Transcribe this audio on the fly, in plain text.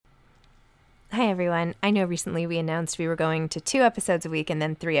Hi, everyone. I know recently we announced we were going to 2 episodes a week and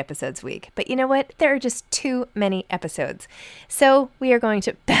then 3 episodes a week. But you know what? There are just too many episodes. So we are going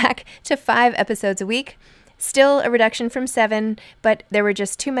back to 5 episodes a week. Still a reduction from 7, but there were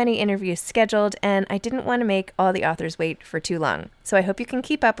just too many interviews scheduled, and I didn't want to make all the authors wait for too long. So I hope you can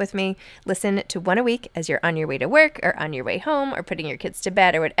keep up with me. Listen to 1 a week as you're on your way to work or on your way home or putting your kids to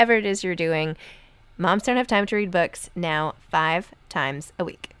bed or whatever it is you're doing. Moms Don't Have Time to Read Books, now 5 times a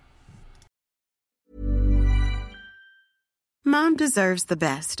week. Mom deserves the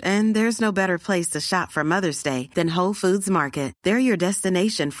best, and there's no better place to shop for Mother's Day than Whole Foods Market. They're your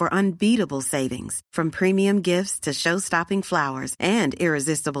destination for unbeatable savings, from premium gifts to show-stopping flowers and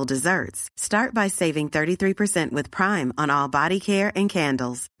irresistible desserts. Start by saving 33% with Prime on all body care and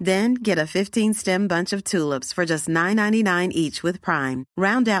candles. Then get a 15-stem bunch of tulips for just $9.99 each with Prime.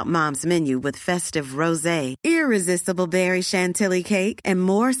 Round out Mom's menu with festive rosé, irresistible berry chantilly cake, and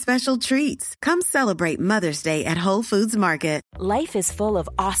more special treats. Come celebrate Mother's Day at Whole Foods Market. Life is full of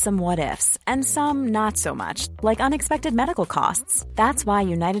awesome what-ifs, and some not so much, like unexpected medical costs. That's why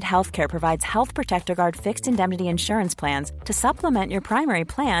United Healthcare provides Health Protector Guard fixed indemnity insurance plans to supplement your primary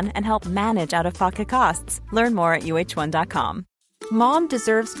plan and help manage out-of-pocket costs. Learn more at uh1.com. Mom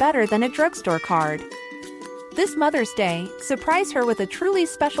deserves better than a drugstore card. This Mother's Day, surprise her with a truly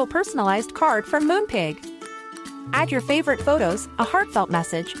special personalized card from Moonpig. Add your favorite photos, a heartfelt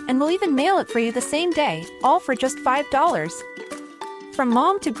message, and we'll even mail it for you the same day, all for just $5. From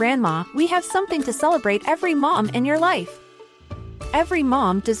mom to grandma, we have something to celebrate every mom in your life. Every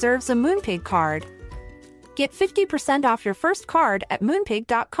mom deserves a Moonpig card. Get 50% off your first card at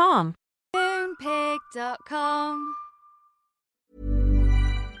Moonpig.com. Moonpig.com.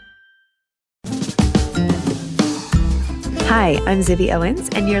 Hi, I'm Zibby Owens,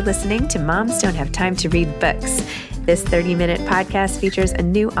 and you're listening to Moms Don't Have Time to Read Books. This 30-minute podcast features a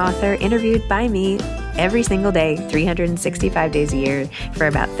new author interviewed by me every single day, 365 days a year, for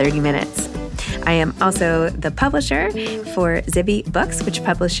about 30 minutes. I am also the publisher for Zibby Books, which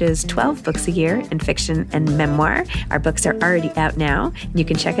publishes 12 books a year in fiction and memoir. Our books are already out now, and you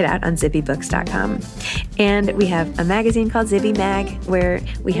can check it out on zibbybooks.com. And we have a magazine called Zibby Mag, where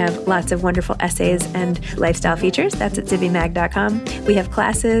we have lots of wonderful essays and lifestyle features. That's at zibbymag.com. We have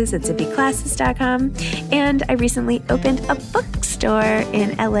classes at zibbyclasses.com. And I recently opened a bookstore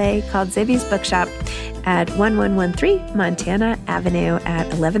in LA called Zibby's Bookshop at 1113 Montana Avenue at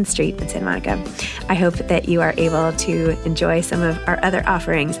 11th Street in Santa Monica. I hope that you are able to enjoy some of our other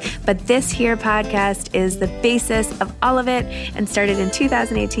offerings. But this here podcast is the basis of all of it and started in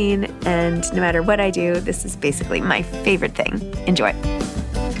 2018. And no matter what I do, this is basically my favorite thing. Enjoy.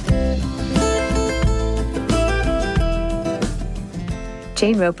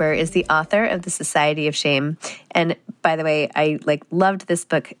 Jane Roper is the author of The Society of Shame. And by the way, I loved this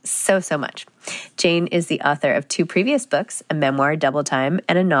book so much. Jane is the author of 2 previous books, a memoir, Double Time,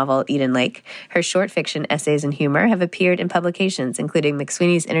 and a novel, Eden Lake. Her short fiction essays and humor have appeared in publications including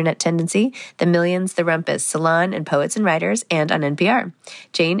McSweeney's Internet Tendency, The Millions, The Rumpus, Salon, and Poets and Writers, and on NPR.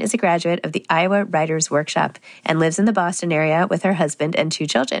 Jane is a graduate of the Iowa Writers Workshop and lives in the Boston area with her husband and 2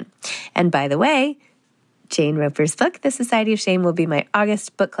 children. And by the way, Jane Roper's book, The Society of Shame, will be my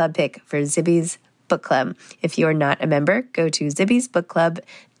August book club pick for Zibby's Book Club. If you're not a member, go to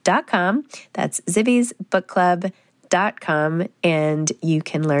zibbysbookclub.com. That's zibbysbookclub.com, and you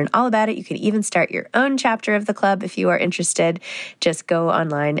can learn all about it. You can even start your own chapter of the club if you are interested. Just go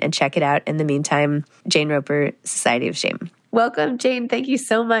online and check it out. In the meantime, Jane Roper, Society of Shame. Welcome, Jane. Thank you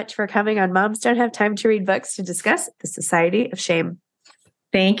so much for coming on Moms Don't Have Time to Read Books to discuss The Society of Shame.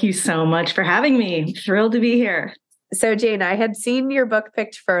 Thank you so much for having me. Thrilled to be here. So Jane, I had seen your book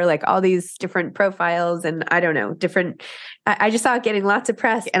picked for all these different profiles and I just saw it getting lots of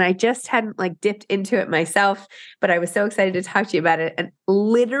press and I just hadn't dipped into it myself, but I was so excited to talk to you about it. And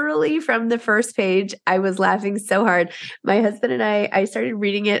literally from the first page, I was laughing so hard. My husband and I started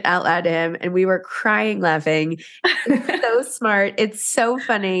reading it out loud to him and we were crying laughing. It's so smart. It's so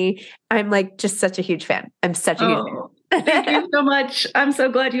funny. I'm just such a huge fan. I'm such a huge fan. Thank you so much. I'm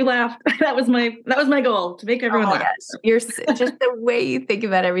so glad you laughed. That was my goal, to make everyone laugh. You're just the way you think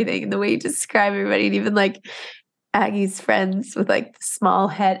about everything and the way you describe everybody, and even Aggie's friends with the small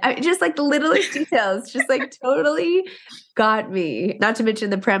head. Just the littlest details, just totally got me. Not to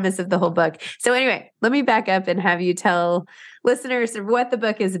mention the premise of the whole book. So anyway, let me back up and have you tell listeners what the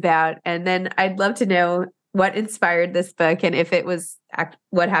book is about, and then I'd love to know what inspired this book and if it was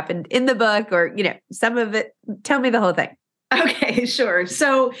what happened in the book or, some of it. Tell me the whole thing. Okay, sure.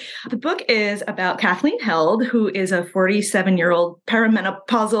 So the book is about Kathleen Held, who is a 47-year-old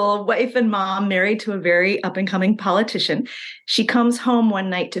perimenopausal wife and mom married to a very up-and-coming politician. She comes home one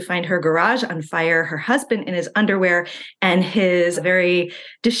night to find her garage on fire, her husband in his underwear, and his very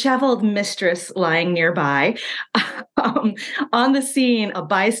disheveled mistress lying nearby. On the scene, a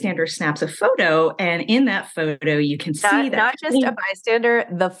bystander snaps a photo, and in that photo, you can see that not just a bystander,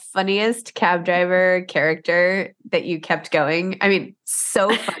 the funniest cab driver character that you kept going. I mean,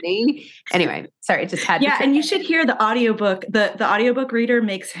 so funny. Anyway, sorry, just had to. Yeah, and you should hear the audiobook. The audiobook reader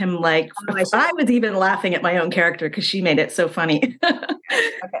makes him like, I was even laughing at my own character because she made it so funny.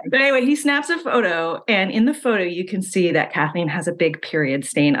 Okay. But anyway, he snaps a photo, and in the photo, you can see that Kathleen has a big period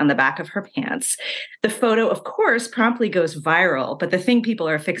stain on the back of her pants. The photo, of course, promptly goes viral, but the thing people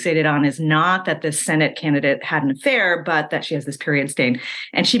are fixated on is not that this Senate candidate had an affair, but that she has this period stain.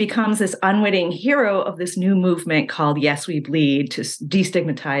 And she becomes this unwitting hero of this new movement called Yes, We Bleed to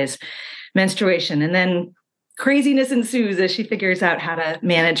destigmatize menstruation. And then craziness ensues as she figures out how to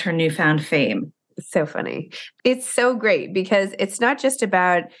manage her newfound fame. So funny. It's so great because it's not just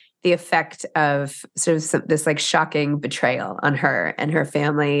about the effect of sort of this like shocking betrayal on her and her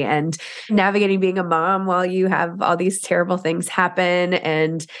family and navigating being a mom while you have all these terrible things happen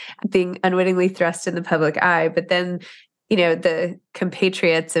and being unwittingly thrust in the public eye. But then, you know, the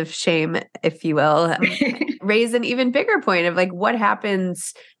compatriots of shame, if you will, raise an even bigger point of like, what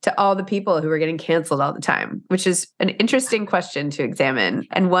happens to all the people who are getting canceled all the time, which is an interesting question to examine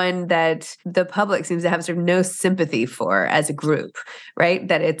and one that the public seems to have sort of no sympathy for as a group, right?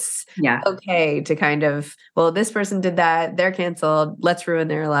 That it's okay to kind of, well, this person did that, they're canceled, let's ruin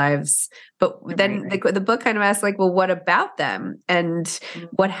their lives. But then the book kind of asks like, well, what about them? And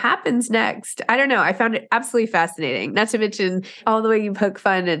what happens next? I don't know. I found it absolutely fascinating, not to mention all the way you poke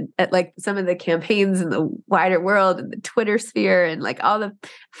fun at like some of the campaigns in the wider world and the Twitter sphere and like all the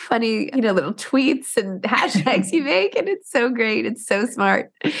funny, you know, little tweets and hashtags you make. And it's so great. It's so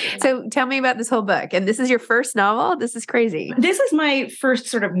smart. So tell me about this whole book. And this is your first novel? This is crazy. This is my first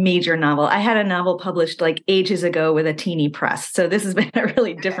sort of major novel. I had a novel published like ages ago with a teeny press. So this has been a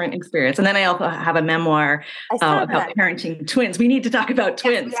really different experience. And then I also have a memoir about parenting twins. We need to talk about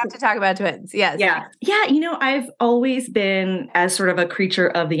twins. Yes, we have to talk about twins. Yes. Yeah. Yeah. You know, I've always been, as sort of a creature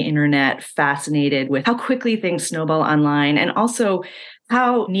of the internet, fascinated with how quickly things snowball online and also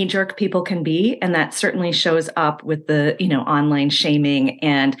how knee-jerk people can be. And that certainly shows up with the, you know, online shaming.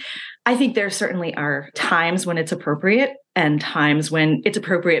 And I think there certainly are times when it's appropriate and times when it's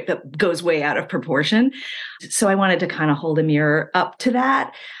appropriate but goes way out of proportion. So I wanted to kind of hold a mirror up to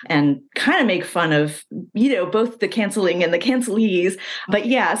that and kind of make fun of, you know, both the canceling and the cancelees. But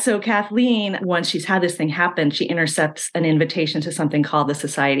yeah, so Kathleen, once she's had this thing happen, she intercepts an invitation to something called the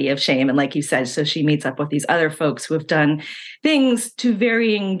Society of Shame. And like you said, so she meets up with these other folks who have done things to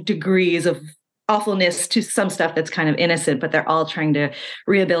varying degrees of awfulness to some stuff that's kind of innocent, but they're all trying to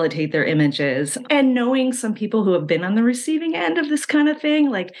rehabilitate their images. And knowing some people who have been on the receiving end of this kind of thing,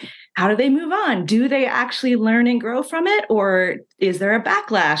 like, how do they move on? Do they actually learn and grow from it? Or is there a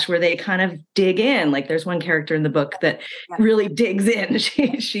backlash where they kind of dig in? Like there's one character in the book that really digs in.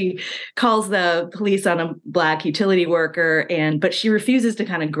 She calls the police on a Black utility worker, but she refuses to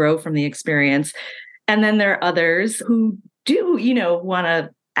kind of grow from the experience. And then there are others who do, you know, want to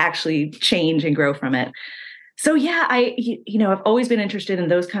actually change and grow from it. So yeah, I've always been interested in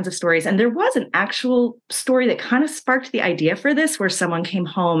those kinds of stories. And there was an actual story that kind of sparked the idea for this, where someone came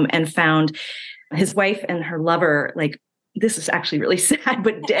home and found his wife and her lover, like, this is actually really sad,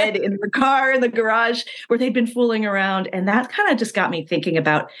 but dead in the car in the garage where they'd been fooling around. And that kind of just got me thinking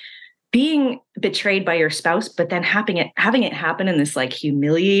about being betrayed by your spouse, but then having it happen in this like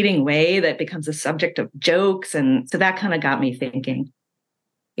humiliating way that becomes a subject of jokes. And so that kind of got me thinking.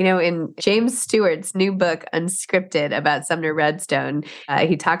 You know, in James Stewart's new book, Unscripted, about Sumner Redstone,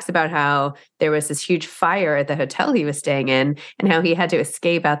 he talks about how there was this huge fire at the hotel he was staying in and how he had to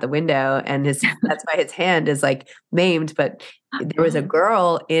escape out the window. And that's why his hand is like maimed. But there was a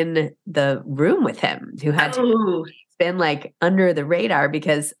girl in the room with him who had to been like under the radar,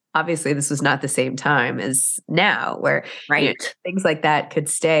 because obviously this was not the same time as now where you know, things like that could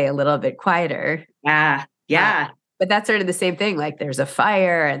stay a little bit quieter. Yeah. But that's sort of the same thing. Like there's a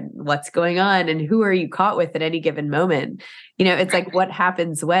fire and what's going on and who are you caught with at any given moment? You know, it's like what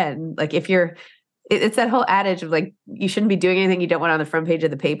happens when, like if it's that whole adage of like, you shouldn't be doing anything you don't want on the front page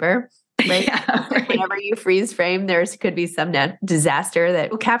of the paper. right? Yeah, right. Whenever you freeze frame, there's could be some disaster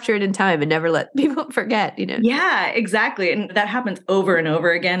that will capture it in time and never let people forget, Yeah, exactly. And that happens over and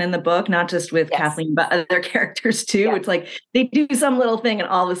over again in the book, not just with Yes. Kathleen, but other characters too. Yeah. It's like they do some little thing and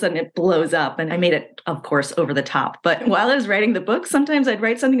all of a sudden it blows up. And I made it, of course, over the top. But while I was writing the book, sometimes I'd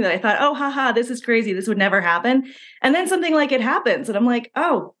write something that I thought, oh, haha, this is crazy. This would never happen. And then something like it happens. And I'm like,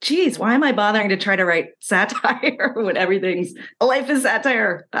 oh, geez, why am I bothering to try to write satire when everything's life is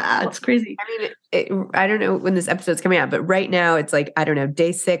satire? It's crazy. I mean, I don't know when this episode's coming out, but right now it's like, I don't know,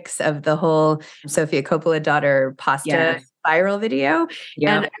 day 6 of the whole Sofia Coppola daughter pasta viral video.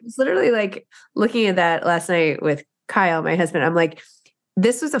 Yeah. And I was literally like looking at that last night with Kyle, my husband. I'm like,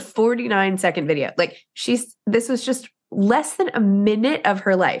 this was a 49-second video. Like this was just less than a minute of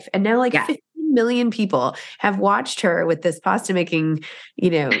her life. And now like 15 million people have watched her with this pasta making,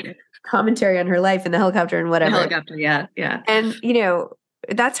 commentary on her life in the helicopter and whatever. The helicopter, yeah. And,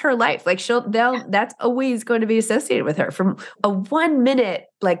 that's her life. Like that's always going to be associated with her from a 1 minute,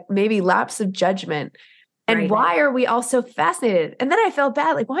 like maybe lapse of judgment. And why are we all so fascinated? And then I felt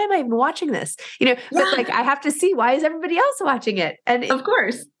bad. Like, why am I even watching this? But like, I have to see, why is everybody else watching it? And of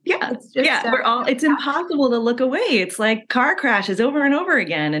course. Yeah. It's just, it's impossible to look away. It's like car crashes over and over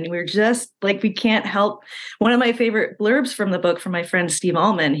again. And we're just like, we can't help. One of my favorite blurbs from the book from my friend, Steve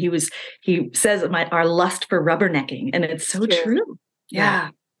Allman, he says our lust for rubbernecking. And it's so true. Yeah.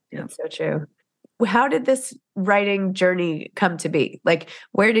 It's so true. How did this writing journey come to be? Like,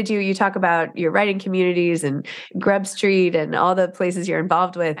 where did you talk about your writing communities and Grub Street and all the places you're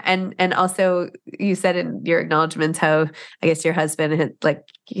involved with. And also you said in your acknowledgements how I guess your husband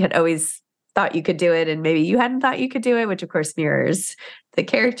had always thought you could do it. And maybe you hadn't thought you could do it, which of course mirrors the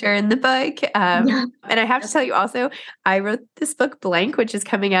character in the book. And I have to tell you also, I wrote this book Blank, which is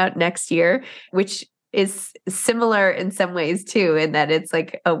coming out next year, which is similar in some ways too, in that it's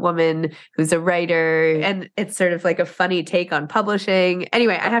like a woman who's a writer and it's sort of like a funny take on publishing.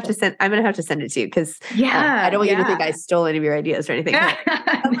 Anyway, I'm going to have to send it to you because I don't want you to think I stole any of your ideas or anything.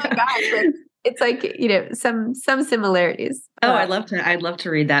 Oh my gosh. It's like, some similarities. Oh, I'd love to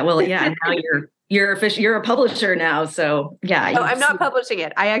read that. Well, yeah. Now you're a publisher now. So yeah. Oh, I'm not publishing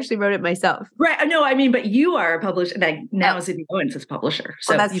it. I actually wrote it myself. Right. No, I mean, but you are a publisher. Like now Zibby Owens is publisher.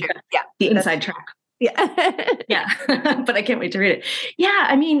 So that's true. Yeah. The inside track. Yeah. Yeah. But I can't wait to read it. Yeah.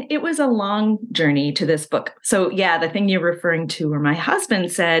 I mean, it was a long journey to this book. So yeah, the thing you're referring to where my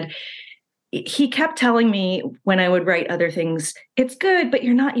husband said, he kept telling me when I would write other things, it's good, but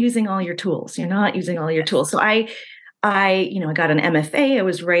you're not using all your tools. You're not using all your tools. So I got an MFA. I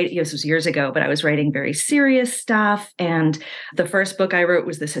was writing, this was years ago, but I was writing very serious stuff. And the first book I wrote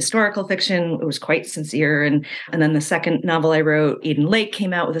was this historical fiction. It was quite sincere. And then the second novel I wrote, Eden Lake,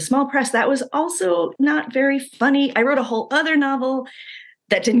 came out with a small press. That was also not very funny. I wrote a whole other novel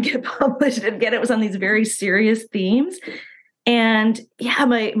that didn't get published. Again, it was on these very serious themes. And yeah,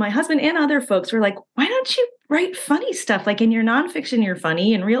 my husband and other folks were like, why don't you write funny stuff? Like in your nonfiction, you're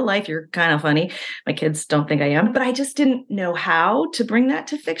funny. In real life, you're kind of funny. My kids don't think I am, but I just didn't know how to bring that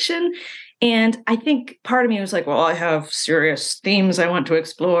to fiction. And I think part of me was like, well, I have serious themes I want to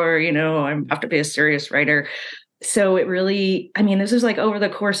explore. I have to be a serious writer. So it really, this was like over the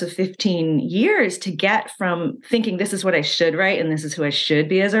course of 15 years to get from thinking this is what I should write and this is who I should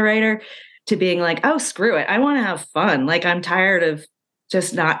be as a writer to being like, oh, screw it. I want to have fun. Like I'm tired of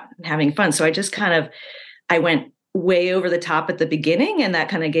just not having fun. So I went way over the top at the beginning, and that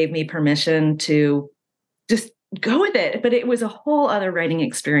kind of gave me permission to just go with it. But it was a whole other writing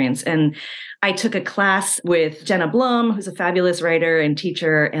experience. And I took a class with Jenna Blum, who's a fabulous writer and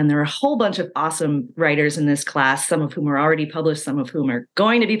teacher. And there are a whole bunch of awesome writers in this class, some of whom are already published, some of whom are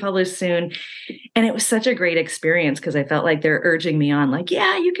going to be published soon. And it was such a great experience because I felt like they're urging me on, like,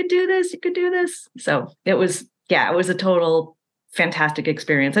 yeah, you could do this, you could do this. So it was a total fantastic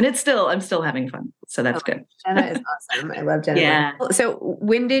experience. And I'm still having fun. So that's good. Jenna is awesome. I love Jenna. Yeah. So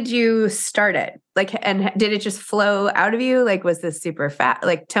when did you start it? And did it just flow out of you? Like, was this super fast?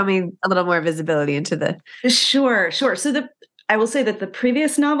 Like, tell me a little more visibility into the. Sure. So I will say that the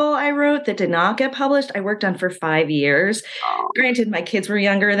previous novel I wrote that did not get published, I worked on for 5 years. Oh. Granted, my kids were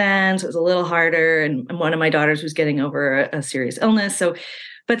younger then, so it was a little harder. And one of my daughters was getting over a serious illness.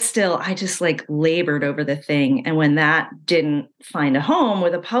 But still, I just labored over the thing. And when that didn't find a home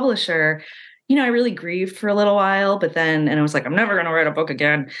with a publisher, I really grieved for a little while, and I was like, I'm never going to write a book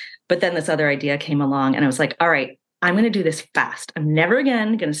again. But then this other idea came along and I was like, all right, I'm going to do this fast. I'm never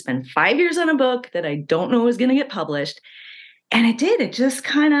again going to spend 5 years on a book that I don't know is going to get published. And it did. It just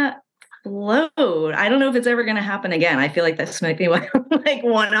kind of flowed. I don't know if it's ever going to happen again. I feel like this might be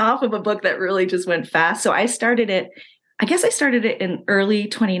one off of a book that really just went fast. So I started it. I guess I started it in early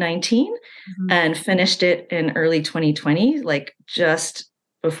 2019 and finished it in early 2020, like just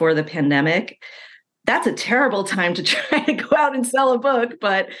before the pandemic. That's a terrible time to try to go out and sell a book,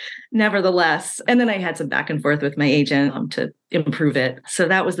 but nevertheless. And then I had some back and forth with my agent to improve it. So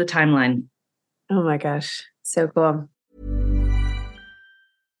that was the timeline. Oh my gosh. So cool.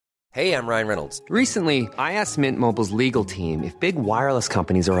 Hey, I'm Ryan Reynolds. Recently, I asked Mint Mobile's legal team if big wireless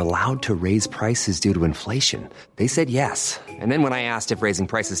companies are allowed to raise prices due to inflation. They said yes. And then when I asked if raising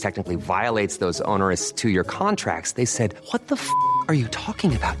prices technically violates those onerous 2-year contracts, they said, "What the f*** are you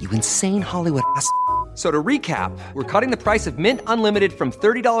talking about, you insane Hollywood ass?" So to recap, we're cutting the price of Mint Unlimited from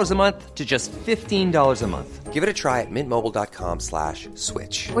 $30 a month to just $15 a month. Give it a try at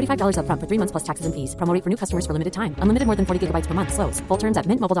mintmobile.com/switch. $45 up front for 3 months plus taxes and fees. Promo rate for new customers for limited time. Unlimited more than 40 gigabytes per month. Slows full terms at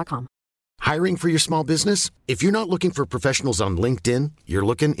mintmobile.com. Hiring for your small business? If you're not looking for professionals on LinkedIn, you're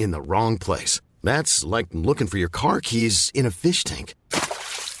looking in the wrong place. That's like looking for your car keys in a fish tank.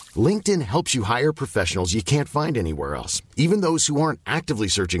 LinkedIn helps you hire professionals you can't find anywhere else, even those who aren't actively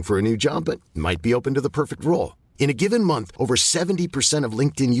searching for a new job but might be open to the perfect role. In a given month, over 70% of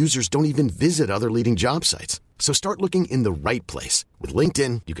LinkedIn users don't even visit other leading job sites. So start looking in the right place. With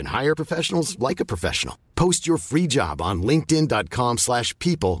LinkedIn, you can hire professionals like a professional. Post your free job on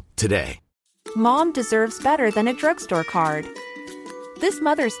linkedin.com/people today. Mom deserves better than a drugstore card. This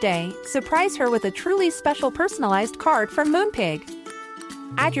Mother's Day, surprise her with a truly special personalized card from Moonpig.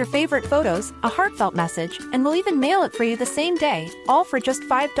 Add your favorite photos, a heartfelt message, and we'll even mail it for you the same day, all for just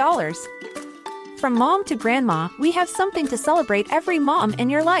 $5. From mom to grandma, we have something to celebrate every mom in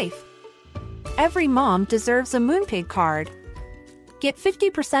your life. Every mom deserves a Moonpig card. Get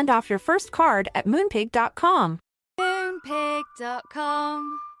 50% off your first card at moonpig.com.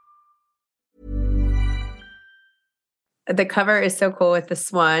 Moonpig.com. The cover is so cool with the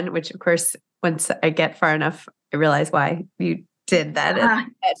swan, which of course, once I get far enough, I realize why you did that. At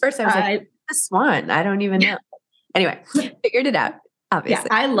first I was like, the swan, I don't even know. Anyway, figured it out, obviously.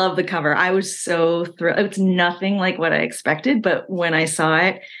 Yeah, I love the cover. I was so thrilled. It's nothing like what I expected, but when I saw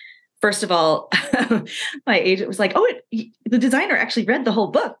it, first of all, my agent was like, the designer actually read the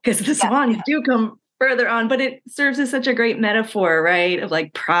whole book because the swans do come further on, but it serves as such a great metaphor, right? Of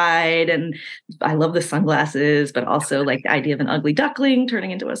like pride. And I love the sunglasses, but also like the idea of an ugly duckling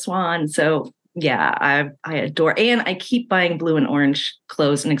turning into a swan. So yeah, I adore, and I keep buying blue and orange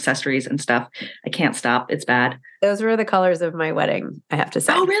clothes and accessories and stuff. I can't stop. It's bad. Those were the colors of my wedding, I have to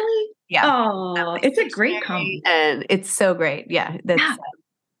say. Oh, really? Yeah. Oh, it's a great combo. And it's so great. Yeah.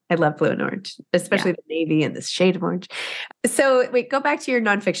 I love blue and orange, especially the navy and this shade of orange. So wait, go back to your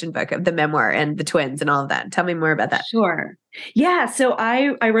nonfiction book of the memoir and the twins and all of that. Tell me more about that. Sure. Yeah. So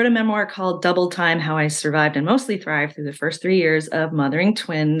I wrote a memoir called Double Time, How I Survived and Mostly Thrived Through the First 3 Years of Mothering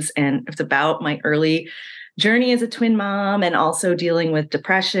Twins. And it's about my early journey as a twin mom and also dealing with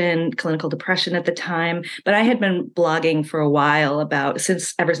depression, clinical depression at the time. But I had been blogging for a while ever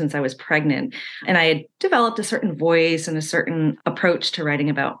since I was pregnant. And I had developed a certain voice and a certain approach to writing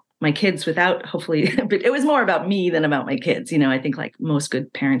about my kids without hopefully, but it was more about me than about my kids. I think like most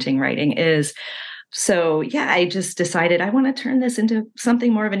good parenting writing is. So yeah, I just decided I want to turn this into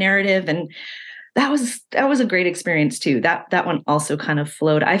something more of a narrative. And that was a great experience too. That one also kind of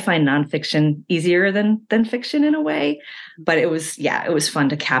flowed. I find nonfiction easier than fiction in a way, but it was fun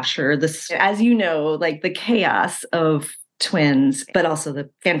to capture this, as you know, like the chaos of twins, but also the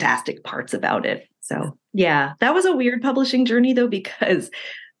fantastic parts about it. So yeah, that was a weird publishing journey though, because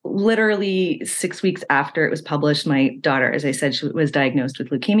literally 6 weeks after it was published, my daughter, as I said, she was diagnosed with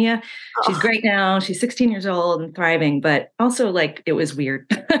leukemia. She's great now. She's 16 years old and thriving, but also like it was weird.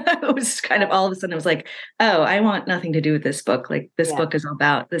 It was kind of all of a sudden it was like, oh, I want nothing to do with this book. Like this book is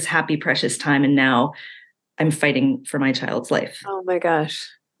about this happy, precious time. And now I'm fighting for my child's life. Oh my gosh.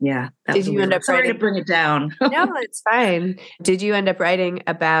 Yeah. Did you end up Sorry to bring it down. No, it's fine. Did you end up writing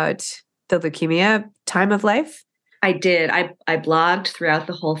about the leukemia time of life? I did. I blogged throughout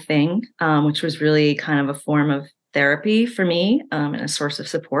the whole thing, which was really kind of a form of therapy for me and a source of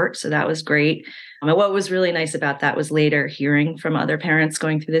support. So that was great. And what was really nice about that was later hearing from other parents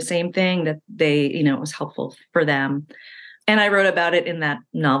going through the same thing that they, it was helpful for them. And I wrote about it in that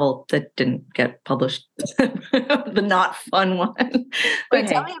novel that didn't get published, the not fun one. Wait,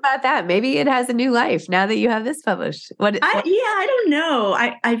 tell me about that. Maybe it has a new life now that you have this published. I don't know.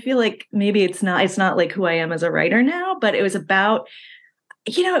 I feel like maybe it's not like who I am as a writer now, but it was about,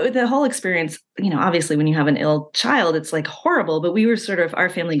 The whole experience, obviously when you have an ill child, it's like horrible, but we were sort of our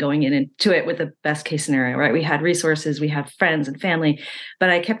family going into it with the best case scenario, right? We had resources, we had friends and family, but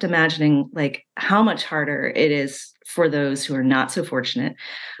I kept imagining like how much harder it is for those who are not so fortunate.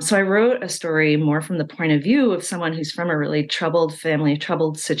 So I wrote a story more from the point of view of someone who's from a really troubled family,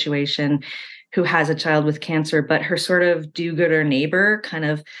 troubled situation, who has a child with cancer, but her sort of do-gooder neighbor kind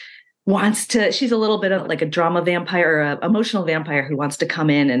of she's a little bit of like a drama vampire, or an emotional vampire who wants to come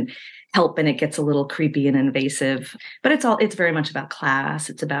in and help, and it gets a little creepy and invasive. But it's very much about class.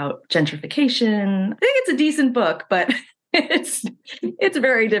 It's about gentrification. I think it's a decent book, but it's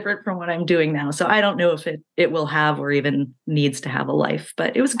very different from what I'm doing now. So I don't know if it will have or even needs to have a life,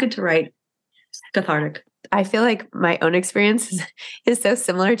 but it was good to write. Cathartic. I feel like my own experience is so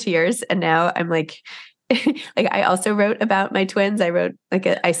similar to yours. And now I'm like I also wrote about my twins. I wrote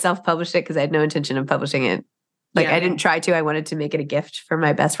I self-published it because I had no intention of publishing it. I didn't try to. I wanted to make it a gift for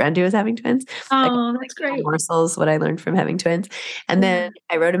my best friend who was having twins. Oh, that's great. Morsels, what I learned from having twins. And then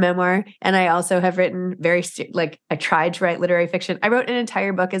I wrote a memoir, and I also have written I tried to write literary fiction. I wrote an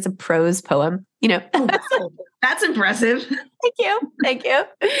entire book as a prose poem, That's impressive. Thank you.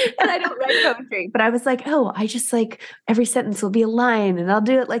 And I don't write poetry, but I was like, I just every sentence will be a line, and I'll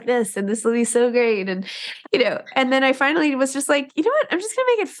do it like this, and this will be so great. And, and then I finally was just like, you know what? I'm just going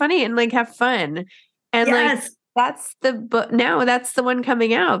to make it funny and have fun. And yes. That's the book now. That's the one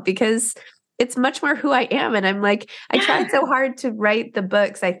coming out because it's much more who I am. And I'm I tried so hard to write the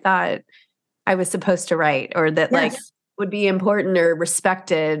books I thought I was supposed to write, or that would be important or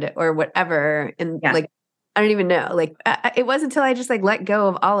respected or whatever. And I don't even know. It wasn't until I just let go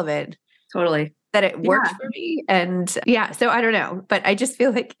of all of it. Totally. That it worked for me. And so I don't know, but I just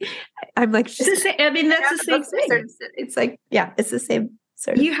feel like I'm it's the same. I mean, that's the same thing. It's it's the same.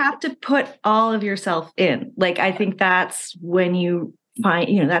 You have to put all of yourself in. I think that's when you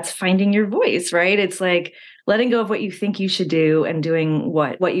find, that's finding your voice, right? It's letting go of what you think you should do and doing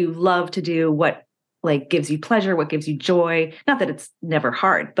what you love to do, what gives you pleasure, what gives you joy. Not that it's never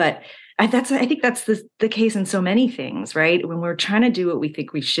hard, but I think that's the case in so many things, right? When we're trying to do what we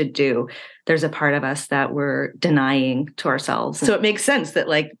think we should do, there's a part of us that we're denying to ourselves. So it makes sense that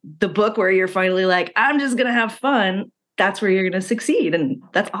the book where you're finally I'm just going to have fun, that's where you're going to succeed. And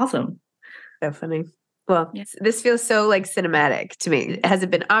that's awesome. So funny. Well, this feels so cinematic to me. Has it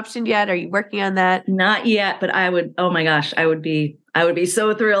been optioned yet? Are you working on that? Not yet, but I would be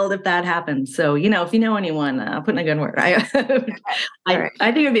so thrilled if that happens. So, if you know anyone, put in a good word. I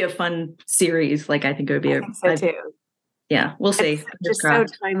think it'd be a fun series. I think it would be so too. Yeah, we'll see. Just so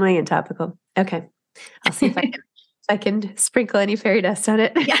timely and topical. Okay. I'll see if I can sprinkle any fairy dust on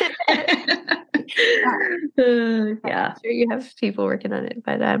it. I'm sure you have people working on it,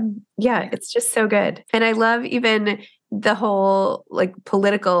 but it's just so good. And I love even the whole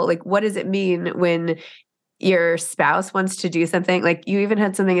political, what does it mean when your spouse wants to do something? You even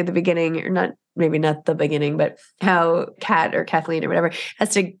had something at the beginning, or maybe not the beginning, but how Kat or Kathleen or whatever has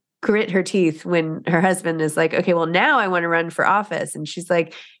to grit her teeth when her husband is okay, well, now I want to run for office. And she's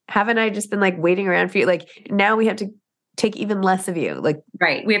haven't I just been waiting around for you? Now we have to take even less of you.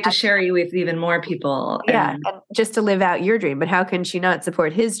 Right. We have to share you with even more people. And just to live out your dream. But how can she not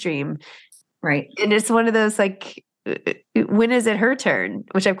support his dream? Right. And it's one of those when is it her turn?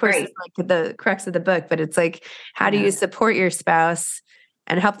 Which of course is the crux of the book, but it's how do you support your spouse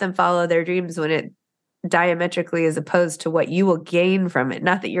and help them follow their dreams when it diametrically is opposed to what you will gain from it?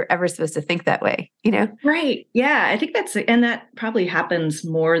 Not that you're ever supposed to think that way, Right. Yeah. I think and that probably happens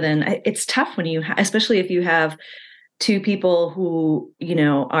more than it's tough when you, especially if you have two people who,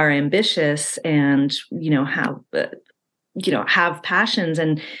 are ambitious and, have passions.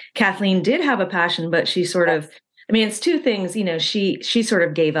 And Kathleen did have a passion, but she sort of, it's two things, she sort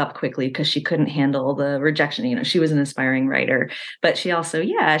of gave up quickly because she couldn't handle the rejection. She was an aspiring writer, but she also,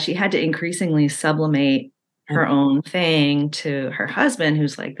 she had to increasingly sublimate her own thing to her husband,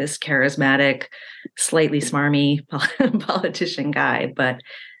 who's this charismatic, slightly smarmy politician guy. But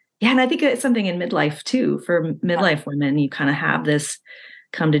and I think it's something in midlife too, for midlife women, you kind of have this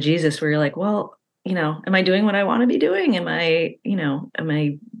come to Jesus where you're well, am I doing what I want to be doing? Am I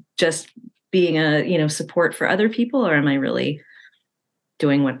just being a, support for other people, or am I really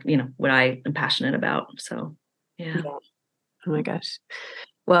doing what I am passionate about? So, yeah. Oh my gosh.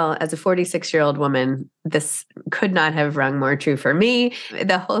 Well, as a 46-year-old woman, this could not have rung more true for me.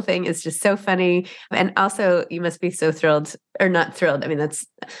 The whole thing is just so funny. And also, you must be so thrilled, or not thrilled.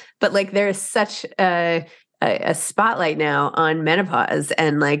 But there is such a a spotlight now on menopause,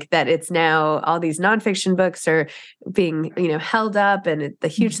 and like that it's now all these nonfiction books are being, held up, and the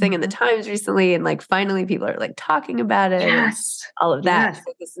huge thing in the Times recently. And like, finally people are like talking about it. Yes. All of that. Yes.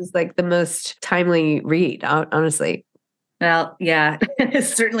 So this is like the most timely read, honestly. Well, yeah,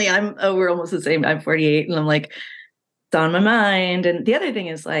 certainly we're almost the same. I'm 48 and I'm like, it's on my mind. And the other thing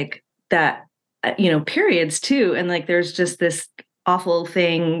is like that, periods too. And like, there's just this awful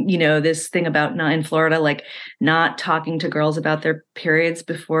thing, this thing about not in Florida, like not talking to girls about their periods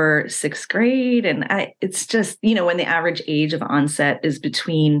before 6th grade. And it's just, when the average age of onset is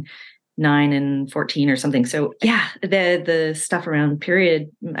between 9 and 14 or something. So yeah, the stuff around period,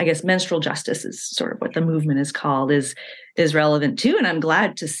 I guess menstrual justice is sort of what the movement is called, is relevant too. And I'm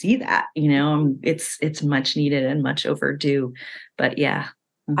glad to see that, it's much needed and much overdue, but yeah.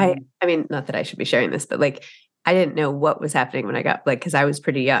 I mean, not that I should be sharing this, but like, I didn't know what was happening when I got cause I was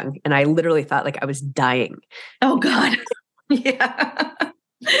pretty young and I literally thought like I was dying. Oh God. Yeah.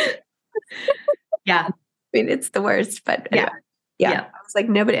 Yeah. I mean, it's the worst, but anyway. Yeah. I was like,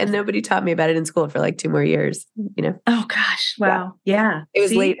 nobody taught me about it in school for like 2 more years, Oh gosh. Wow. Yeah. It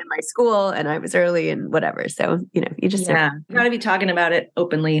was late in my school and I was early and whatever. So, you just, you got to be talking about it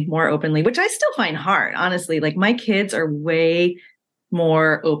more openly, which I still find hard, honestly. Like my kids are way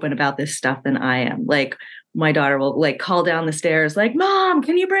more open about this stuff than I am. Like my daughter will like call down the stairs, like, Mom,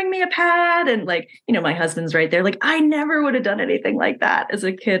 can you bring me a pad? And like, my husband's right there. Like, I never would have done anything like that as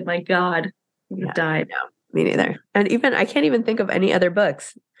a kid. My God, I would have died. No, me neither. And even, I can't even think of any other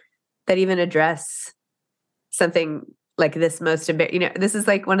books that even address something like this this is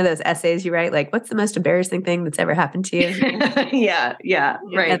like one of those essays you write, like, what's the most embarrassing thing that's ever happened to you? Yeah.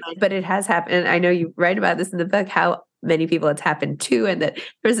 Right. But it has happened. And I know you write about this in the book, how many people it's happened to, and that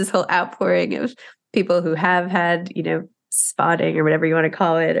there's this whole outpouring of people who have had, spotting or whatever you want to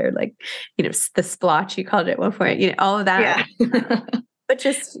call it, or like, the splotch you called it at one point, all of that. Yeah. But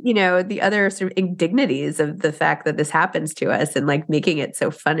just, the other sort of indignities of the fact that this happens to us and like making it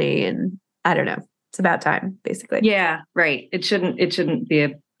so funny. And I don't know, it's about time, basically. Yeah, right. It shouldn't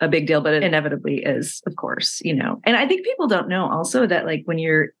be a big deal, but it inevitably is, of course, And I think people don't know also that like when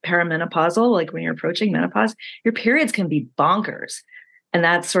you're perimenopausal, like when you're approaching menopause, your periods can be bonkers. And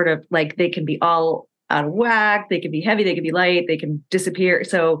that's sort of like, they can be all out of whack. They can be heavy. They can be light. They can disappear.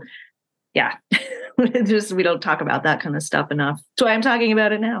 So yeah, we don't talk about that kind of stuff enough. That's why I'm talking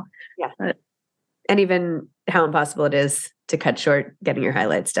about it now. Yeah. And even how impossible it is to cut short getting your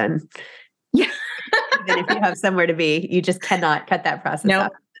highlights done. Yeah. Even if you have somewhere to be, you just cannot cut that process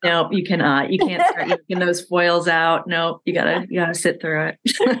off. No, you cannot. You can't start yanking those foils out. No, you gotta sit through it.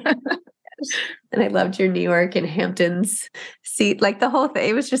 And I loved your New York and Hamptons seat, like the whole thing.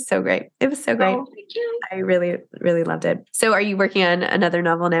 It was just so great. It was so great. Oh, thank you. I really, really loved it. So are you working on another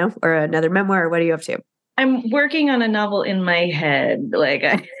novel now or another memoir, or what are you up to? I'm working on a novel in my head. Like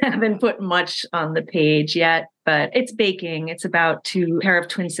I haven't put much on the page yet, but it's baking. It's about 2 pair of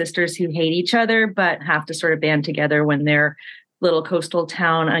twin sisters who hate each other, but have to sort of band together when their little coastal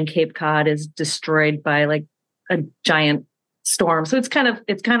town on Cape Cod is destroyed by like a giant storm. So it's kind of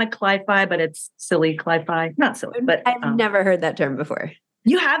cli-fi, but it's silly cli-fi. Not silly, but I've never heard that term before.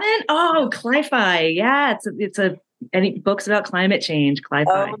 You haven't? Oh, cli-fi. Yeah, it's any books about climate change.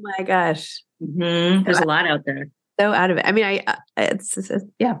 Cli-fi. Oh my gosh, there's a lot out there. So out of it. I mean, it's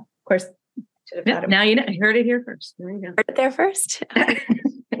yeah, of course. Now you heard it here first. There you go. Heard it there first.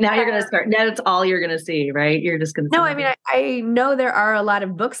 Now you're going to start. Now that's all you're going to see, right? You're just going to. No, I mean, I know there are a lot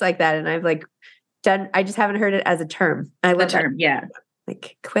of books like that, and I've like done. I just haven't heard it as a term. I love the term, yeah.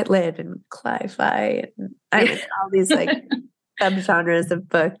 Like quit lit and cli-fi, and all these like subgenres of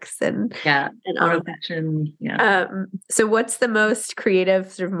books and all of that. Yeah. So, what's the most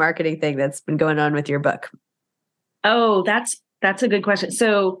creative sort of marketing thing that's been going on with your book? Oh, that's a good question.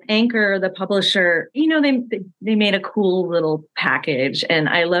 So Anchor, the publisher, they made a cool little package, and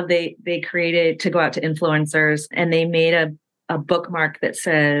I love they created to go out to influencers, and they made a bookmark that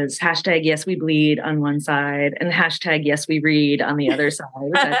says #yes we bleed on one side and #yes we read on the other side.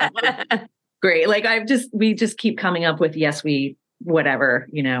 Which I thought was great. Like we just keep coming up with yes we whatever,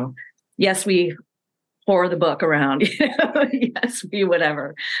 yes we pour the book around, yes we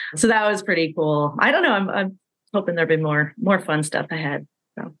whatever. So that was pretty cool. I don't know. I'm hoping there'll be more fun stuff ahead.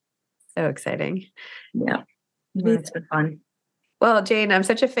 So exciting. Yeah. It's been fun. Well, Jane, I'm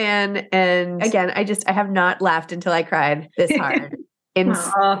such a fan. And again, I have not laughed until I cried this hard in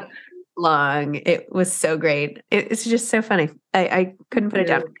so long. It was so great. It's just so funny. I couldn't put it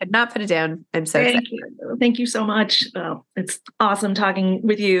down. Could not put it down. I'm so excited. Thank you so much. It's awesome talking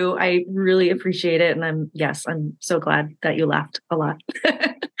with you. I really appreciate it. And I'm so glad that you laughed a lot.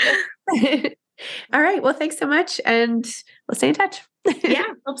 All right. Well, thanks so much. And we'll stay in touch. Yeah,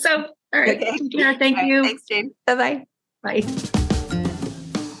 hope so. All right. Okay. Yeah, thank you. Thanks, Jane. Bye-bye. Bye.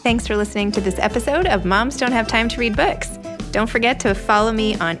 Thanks for listening to this episode of Moms Don't Have Time to Read Books. Don't forget to follow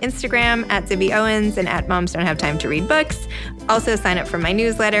me on Instagram at Zibby Owens and at Moms Don't Have Time to Read Books. Also sign up for my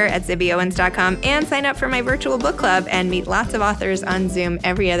newsletter at zibbyowens.com and sign up for my virtual book club and meet lots of authors on Zoom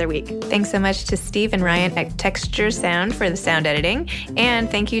every other week. Thanks so much to Steve and Ryan at Texture Sound for the sound editing. And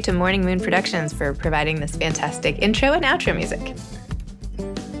thank you to Morning Moon Productions for providing this fantastic intro and outro music.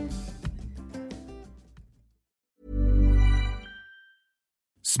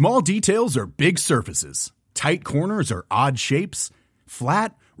 Small details are big surfaces. Tight corners are odd shapes.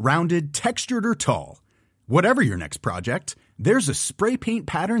 Flat, rounded, textured, or tall. Whatever your next project, there's a spray paint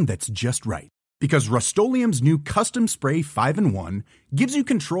pattern that's just right. Because Rust-Oleum's new Custom Spray 5-in-1 gives you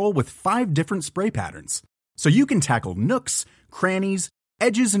control with 5 different spray patterns. So you can tackle nooks, crannies,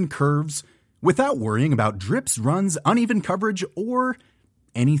 edges, and curves without worrying about drips, runs, uneven coverage, or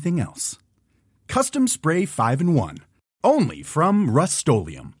anything else. Custom Spray 5-in-1. Only from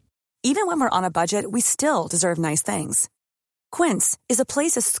Rust-Oleum. Even when we're on a budget, we still deserve nice things. Quince is a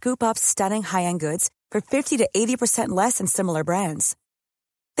place to scoop up stunning high-end goods for 50 to 80% less than similar brands.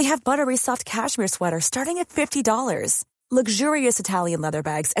 They have buttery soft cashmere sweaters starting at $50, luxurious Italian leather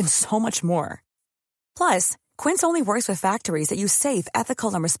bags, and so much more. Plus, Quince only works with factories that use safe,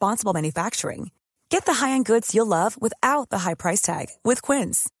 ethical, and responsible manufacturing. Get the high-end goods you'll love without the high price tag with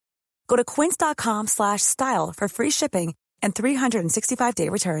Quince. Go to quince.com/style for free shipping and 365-day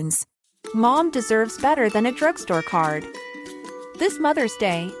returns. Mom deserves better than a drugstore card. This Mother's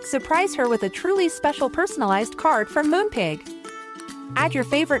Day, surprise her with a truly special personalized card from Moonpig. Add your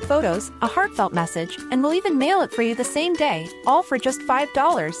favorite photos, a heartfelt message, and we'll even mail it for you the same day, all for just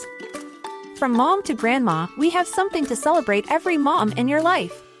 $5. From mom to grandma, we have something to celebrate every mom in your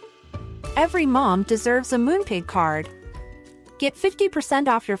life. Every mom deserves a Moonpig card. Get 50%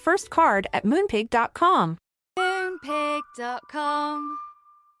 off your first card at moonpig.com. Moonpig.com